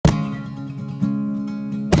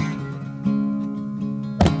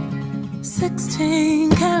16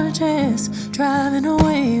 carriages driving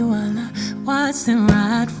away while I watch them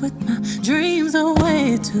ride with my dreams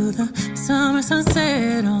away to the summer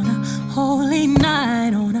sunset on a holy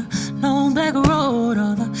night on a long black road.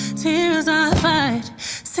 All the tears I fight.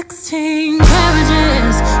 16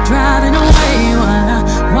 carriages driving away while I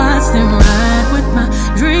watch them ride with my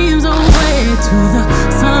dreams away to the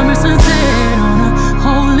summer sunset on a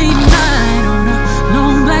holy night on a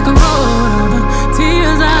long black road. All the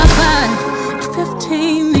tears I fight. At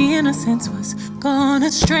 15, the innocence was gone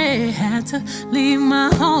astray. Had to leave my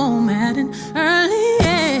home at an early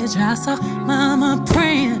age. I saw mama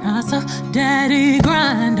praying, I saw daddy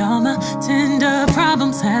grind. All my tender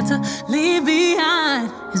problems had to leave behind.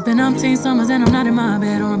 It's been umpteen summers and I'm not in my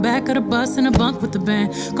bed, on the back of the bus in a bunk with the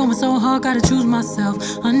band. Going so hard, gotta choose myself.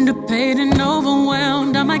 Underpaid and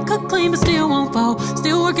overwhelmed. I might cook clean but still won't fall.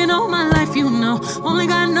 Still working all my life, you know. Only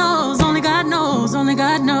God knows, only God knows, only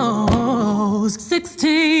God knows.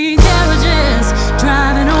 16 carriages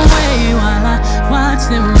driving away while I watch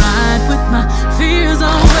them ride with my fears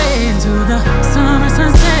away to the summer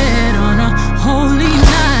sunset on a holy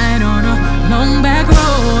night on a long back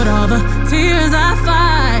road. All the tears I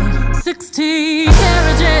fight. 16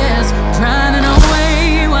 carriages driving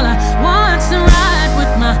away while I watch them ride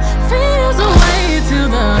with my fears away to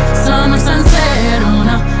the summer sunset on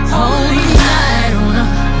a holy night on a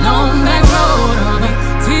long back road. All the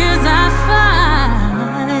tears I fight.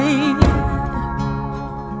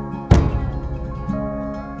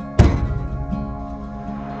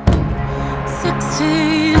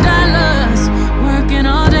 $16 working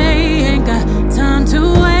all day, ain't got time to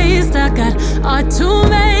waste. I got art to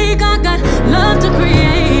make, I got love to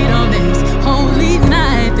create. On this holy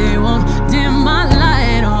night, they won't dim my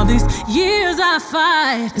light. All these years I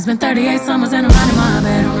fight. It's been 38 summers and I'm not in my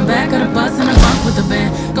bed, on the back of the bus in a bunk with the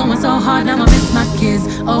band. Going so hard, now I miss my kids.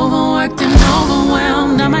 Overworked and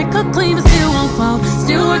overwhelmed. I might cook clean but still won't fall.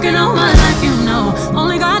 Still working all my life, you know.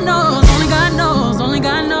 Only God knows, only God knows, only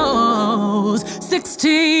God knows.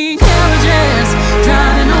 16 carriages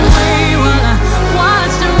driving away while I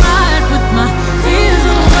watch them ride with my fears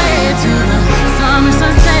away to the summer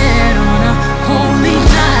sunset on a holy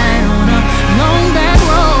night on a long back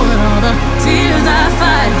road. All the tears I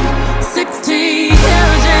fight. 16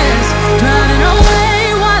 carriages driving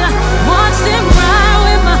away while I watch them ride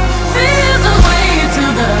with my fears away to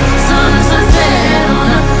the summer sunset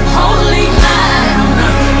on a holy night on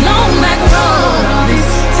a long back road. All these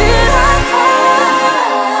tears I fight.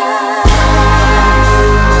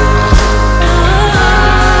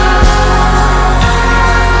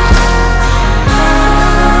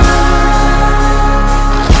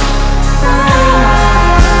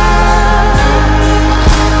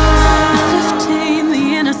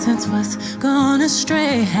 Was gone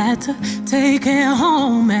astray, had to take it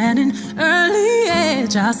home at an early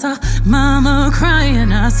age. I saw mama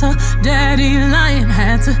crying, I saw daddy lying.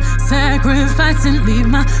 Had to sacrifice and leave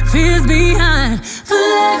my fears behind. For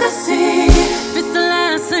legacy, if it's the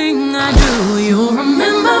last thing I do, you'll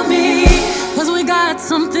remember me, 'cause we got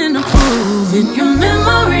something to prove in your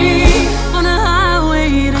memory. On a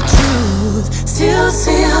highway to truth, still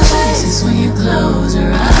see our faces when you close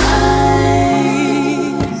your eyes.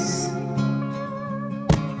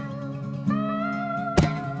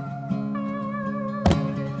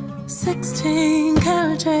 16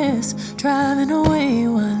 carriages driving away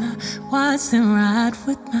while I watch them ride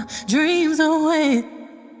with my dreams away.